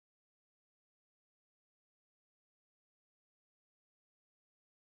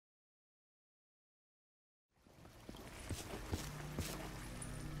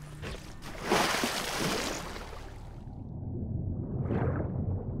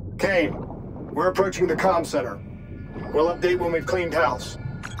Kane, we're approaching the comm center. We'll update when we've cleaned house.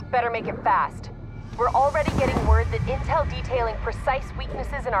 Better make it fast. We're already getting word that intel detailing precise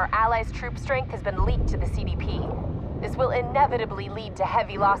weaknesses in our allies' troop strength has been leaked to the CDP. This will inevitably lead to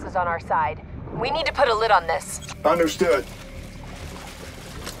heavy losses on our side. We need to put a lid on this. Understood.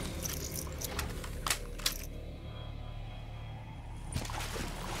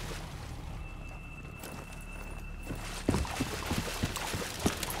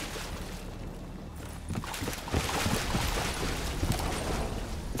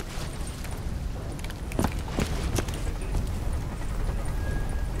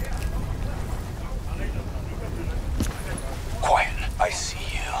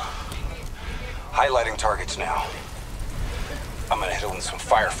 Highlighting targets now. I'm gonna hit them with some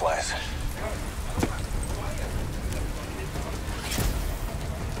fireflies.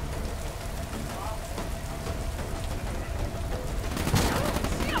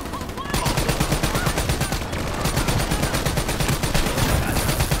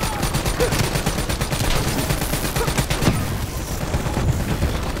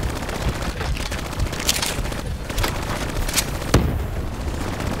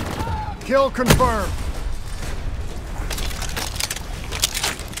 Kill confirmed.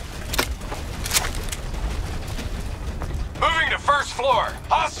 Moving to first floor.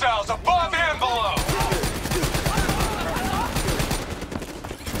 Hostiles above and below.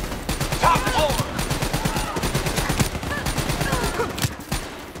 Top floor.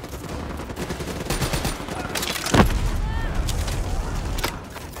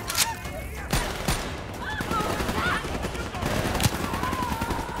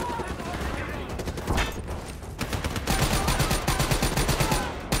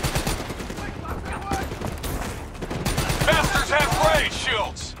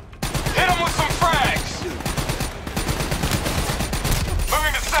 Hit him with some frags!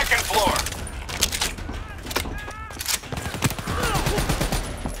 Moving to second floor.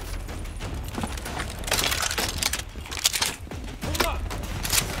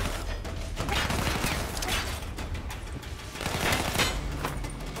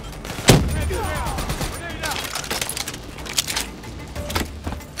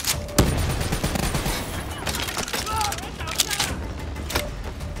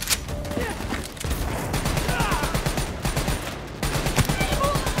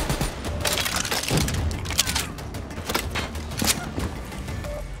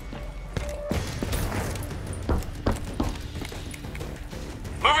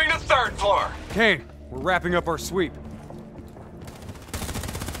 Third floor. Kane, we're wrapping up our sweep.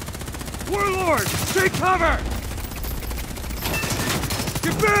 Warlord, take cover!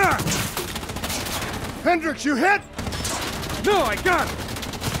 Get back! Hendricks, you hit? No, I got it!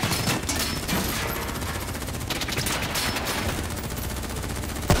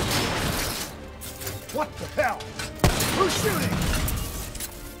 What the hell? Who's shooting?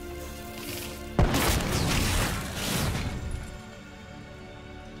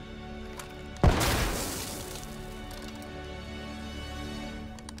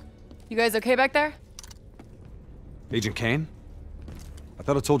 You guys okay back there? Agent Kane? I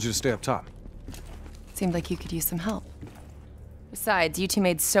thought I told you to stay up top. Seemed like you could use some help. Besides, you two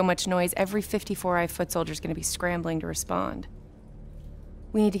made so much noise, every 54i foot soldier's gonna be scrambling to respond.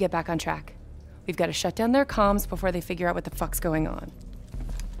 We need to get back on track. We've got to shut down their comms before they figure out what the fuck's going on.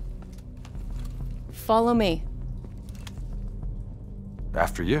 Follow me.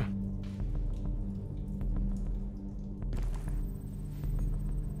 After you.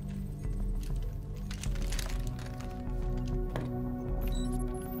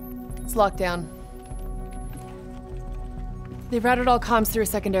 It's locked down. They've routed all comms through a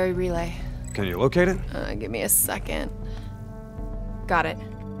secondary relay. Can you locate it? Give me a second. Got it.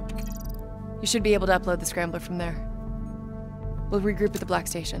 You should be able to upload the scrambler from there. We'll regroup at the Black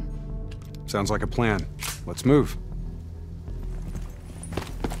Station. Sounds like a plan. Let's move.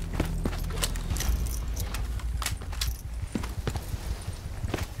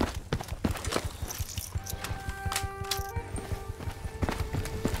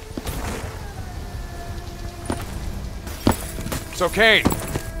 So, Kane,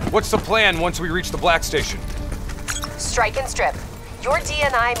 what's the plan once we reach the Black Station? Strike and strip. Your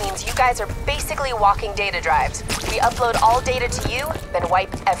DNI means you guys are basically walking data drives. We upload all data to you, then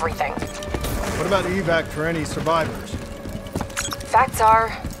wipe everything. What about evac for any survivors? Facts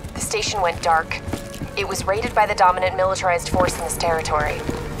are, the station went dark. It was raided by the dominant militarized force in this territory.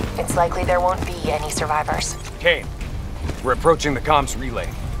 It's likely there won't be any survivors. Kane, we're approaching the comms relay.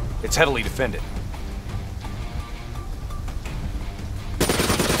 It's heavily defended.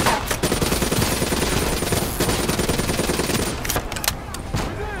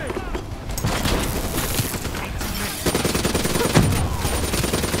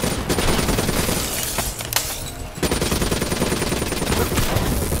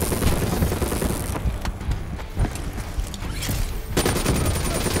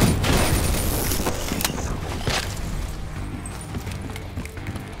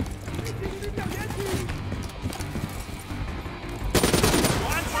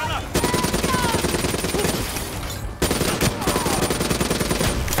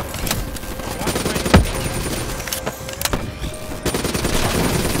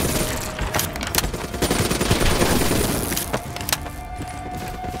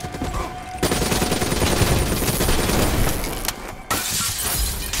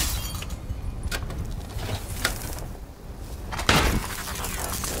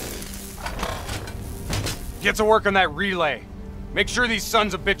 Get to work on that relay. Make sure these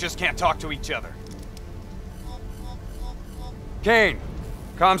sons of bitches can't talk to each other. Kane,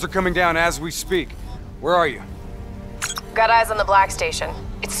 comms are coming down as we speak. Where are you? Got eyes on the Black Station.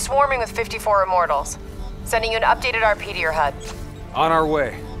 It's swarming with 54 immortals. Sending you an updated RP to your HUD. On our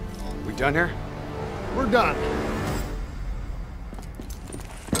way. We done here? We're done.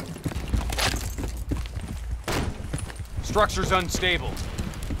 Structure's unstable.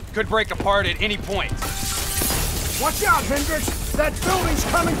 Could break apart at any point. Watch out, Hendricks! That building's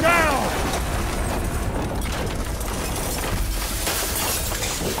coming down!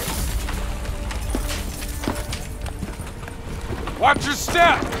 Watch your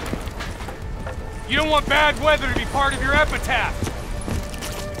step! You don't want bad weather to be part of your epitaph!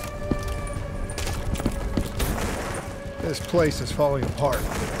 This place is falling apart.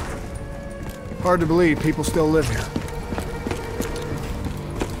 Hard to believe people still live here.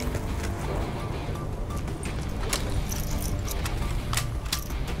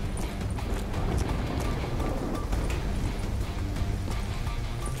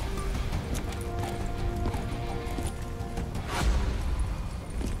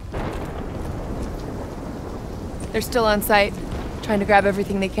 They're still on site, trying to grab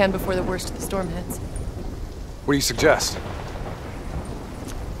everything they can before the worst of the storm hits. What do you suggest?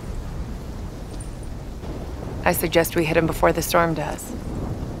 I suggest we hit him before the storm does.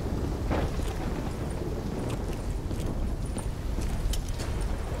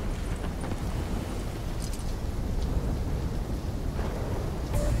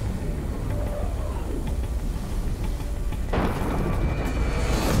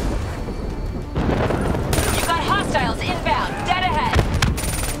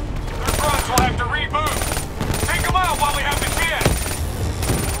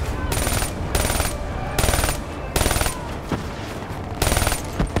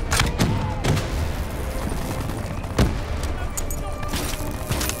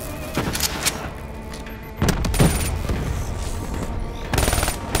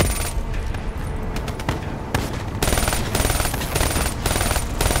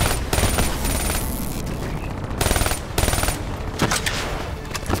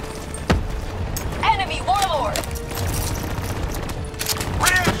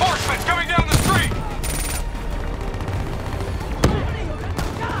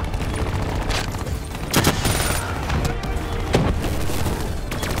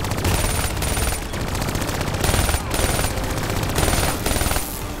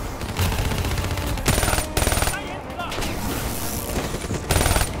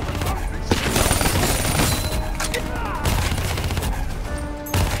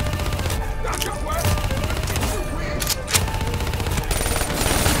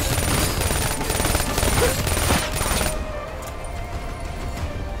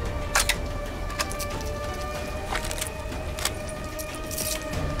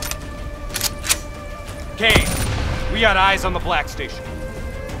 Kane, we got eyes on the Black Station.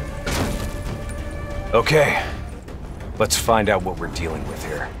 Okay. Let's find out what we're dealing with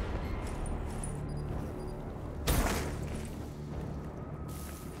here.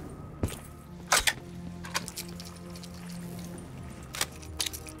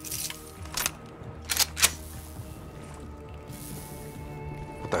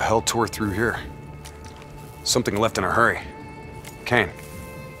 What the hell tore through here? Something left in a hurry. Kane.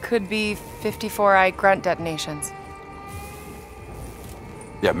 Could be 54i grunt detonations.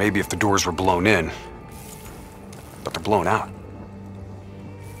 Yeah, maybe if the doors were blown in. But they're blown out.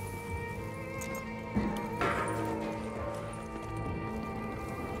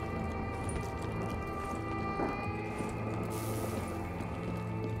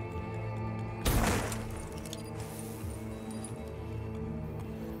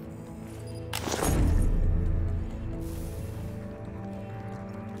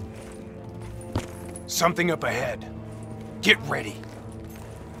 Something up ahead. Get ready.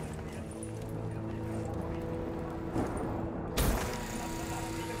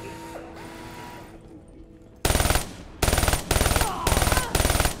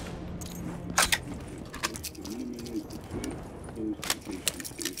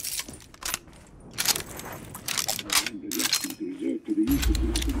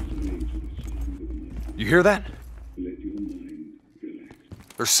 You hear that?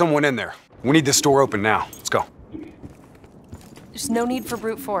 There's someone in there. We need this door open now. Let's go. There's no need for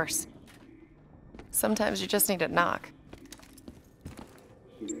brute force. Sometimes you just need to knock.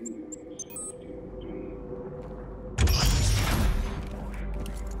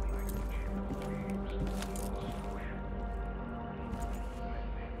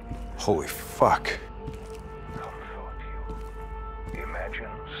 Holy fuck.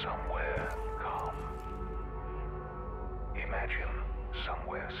 Imagine somewhere calm.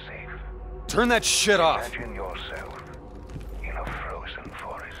 Turn that shit off. Imagine yourself in a frozen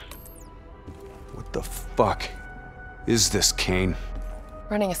forest. What the fuck is this, Kane?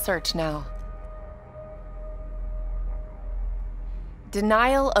 Running a search now.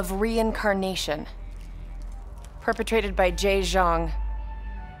 Denial of reincarnation. Perpetrated by Jay Zhang.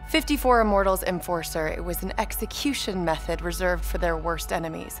 54 Immortals Enforcer. It was an execution method reserved for their worst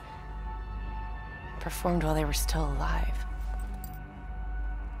enemies. Performed while they were still alive.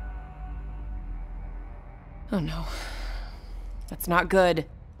 Oh no. That's not good.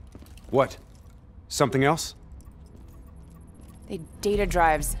 What? Something else? They data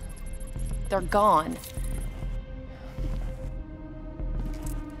drives. They're gone.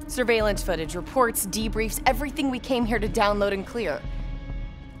 Surveillance footage, reports, debriefs, everything we came here to download and clear.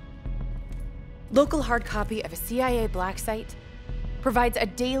 Local hard copy of a CIA black site provides a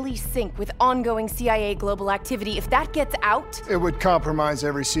daily sync with ongoing CIA global activity. If that gets out... It would compromise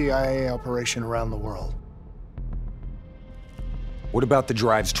every CIA operation around the world. What about the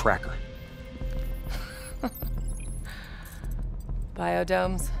drive's tracker?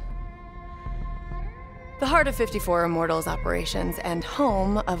 Biodomes. The heart of 54 Immortals operations and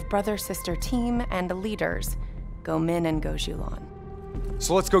home of brother-sister team and leaders, Go Min and Go Julan.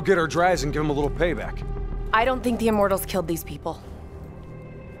 So let's go get our drives and give them a little payback. I don't think the Immortals killed these people.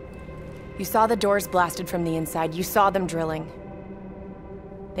 You saw the doors blasted from the inside. You saw them drilling.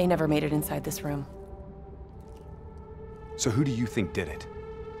 They never made it inside this room. So who do you think did it?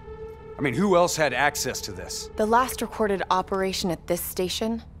 I mean, who else had access to this? The last recorded operation at this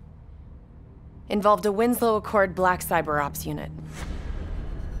station involved a Winslow Accord Black Cyber Ops unit.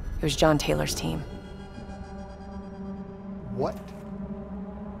 It was John Taylor's team. What?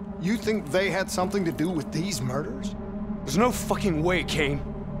 You think they had something to do with these murders? There's no fucking way, Kane.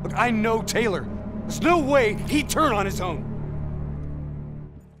 Look, I know Taylor. There's no way he'd turn on his own.